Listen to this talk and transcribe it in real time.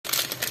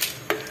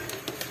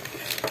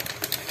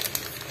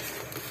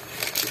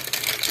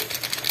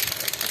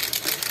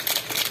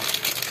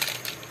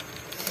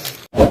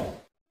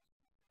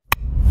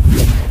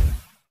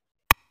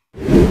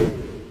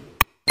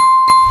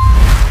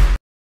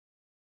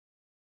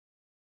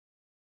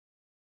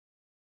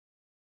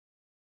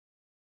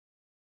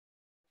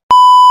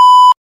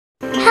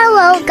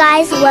Hello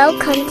guys,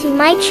 welcome to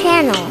my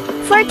channel.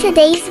 For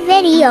today's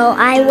video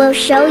I will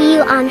show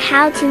you on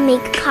how to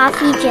make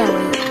coffee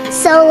jelly.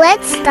 So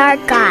let's start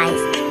guys.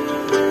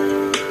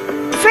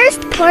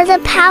 First pour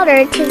the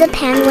powder to the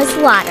pan with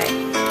water.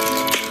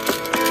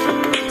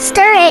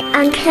 Stir it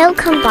until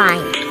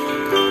combined.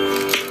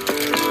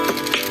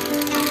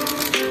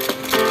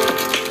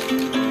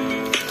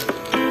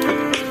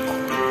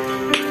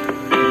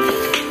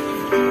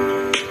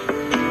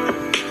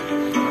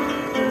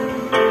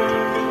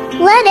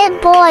 Let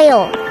it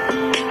boil.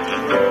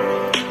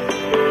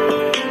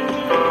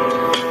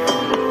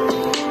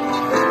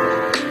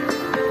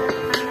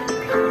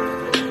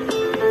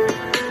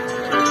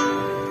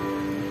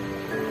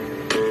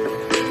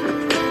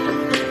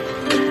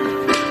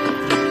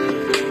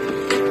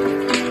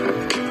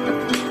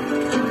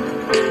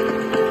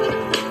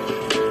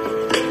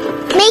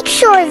 Make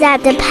sure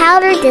that the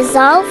powder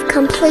dissolves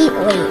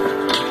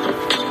completely.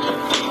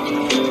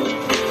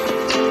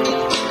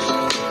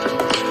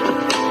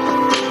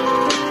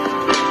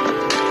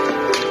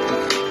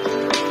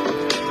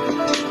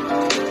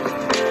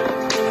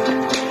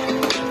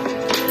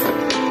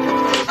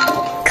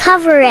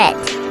 Cover it.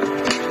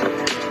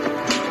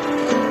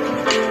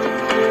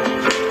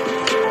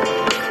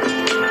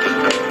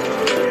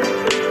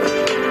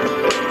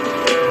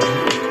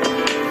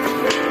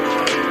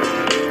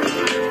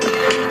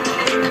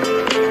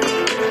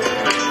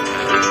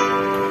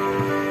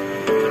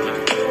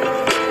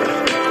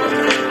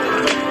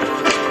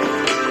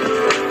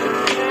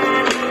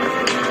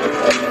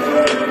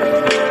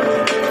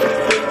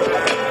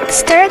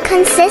 Stir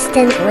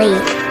consistently.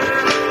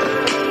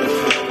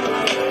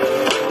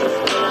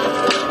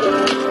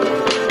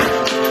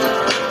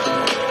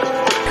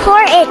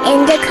 Pour it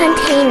in the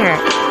container.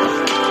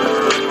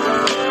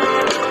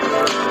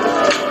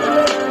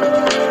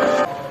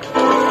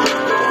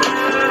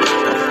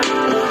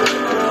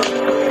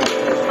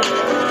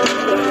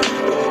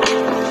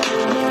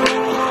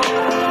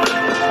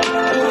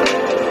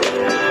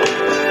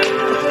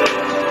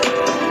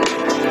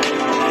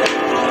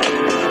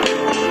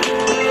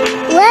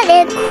 Let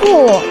it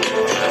cool.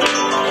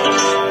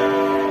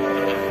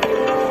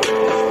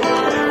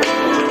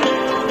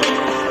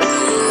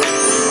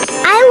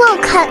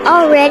 Cut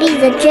already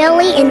the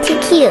jelly into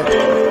cubes.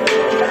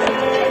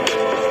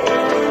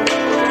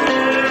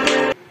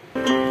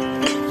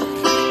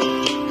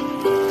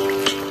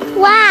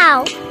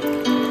 Wow!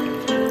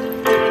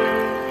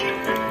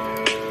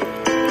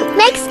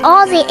 Mix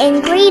all the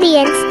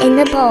ingredients in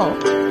the bowl.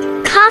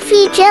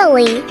 Coffee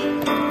jelly.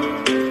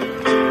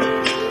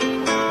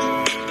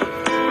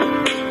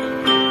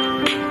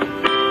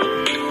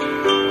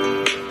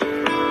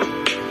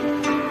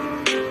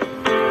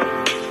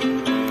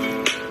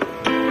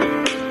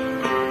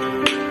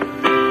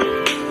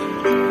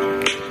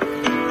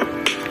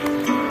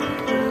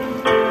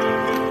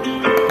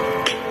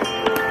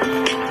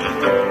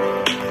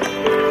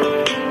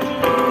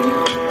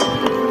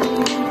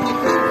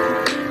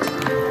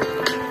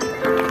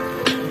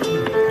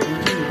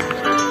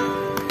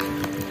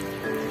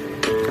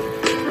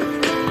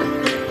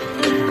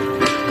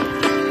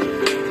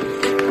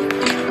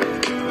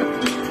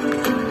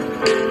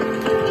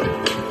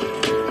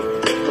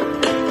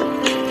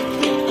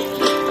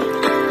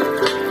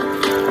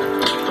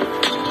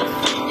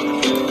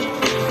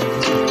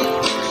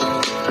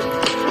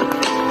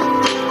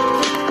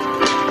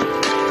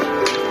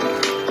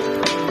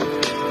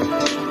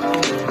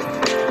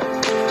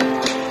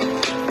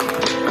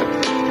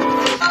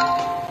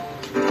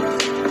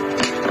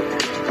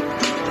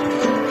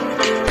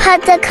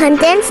 Put the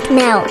condensed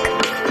milk.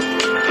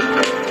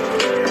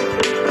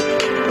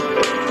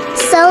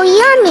 So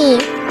yummy!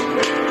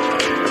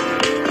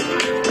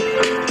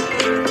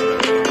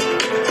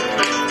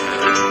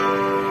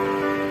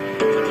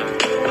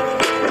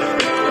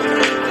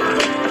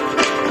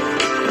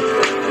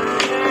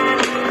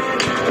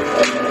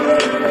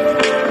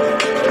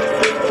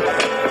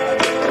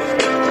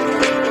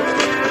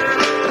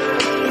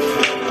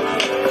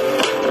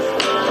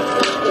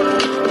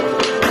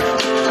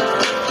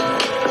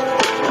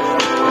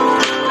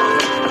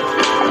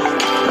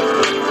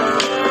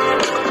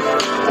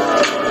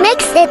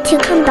 Mix it to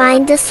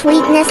combine the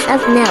sweetness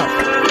of milk.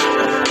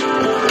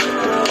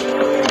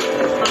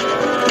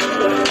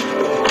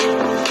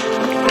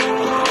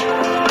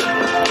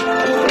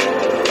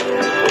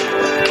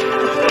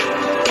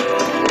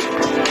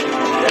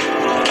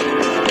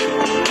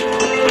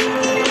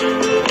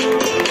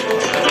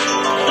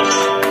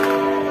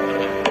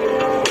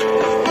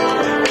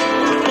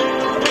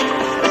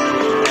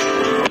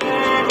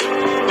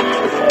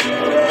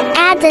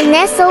 Add the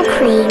Nestle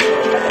cream.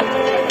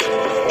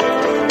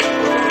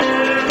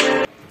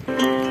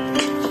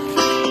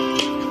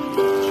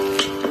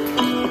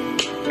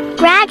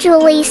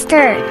 Gradually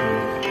stir.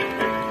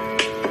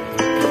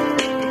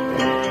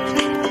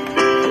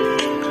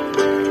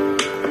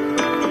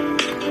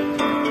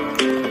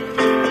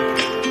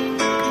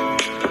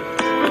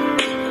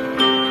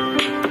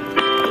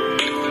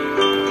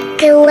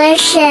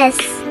 Delicious.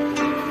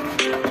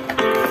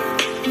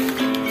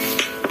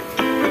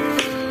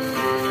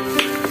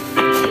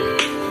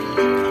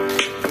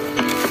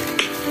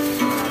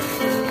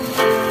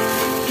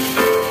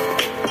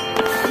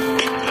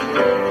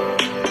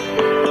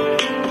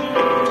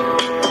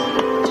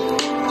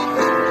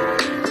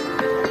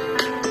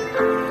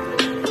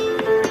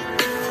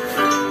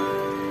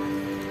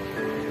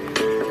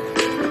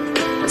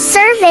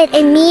 it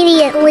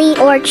immediately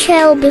or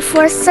chill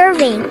before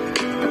serving.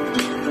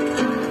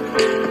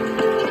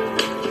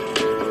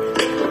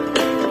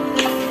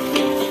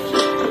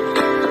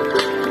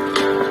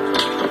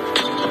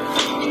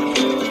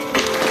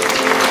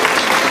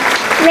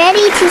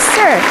 Ready to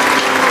serve.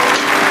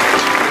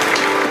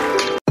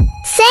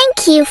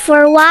 Thank you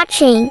for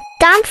watching.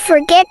 Don't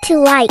forget to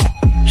like,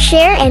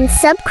 share and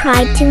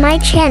subscribe to my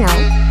channel.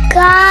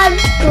 God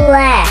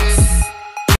bless.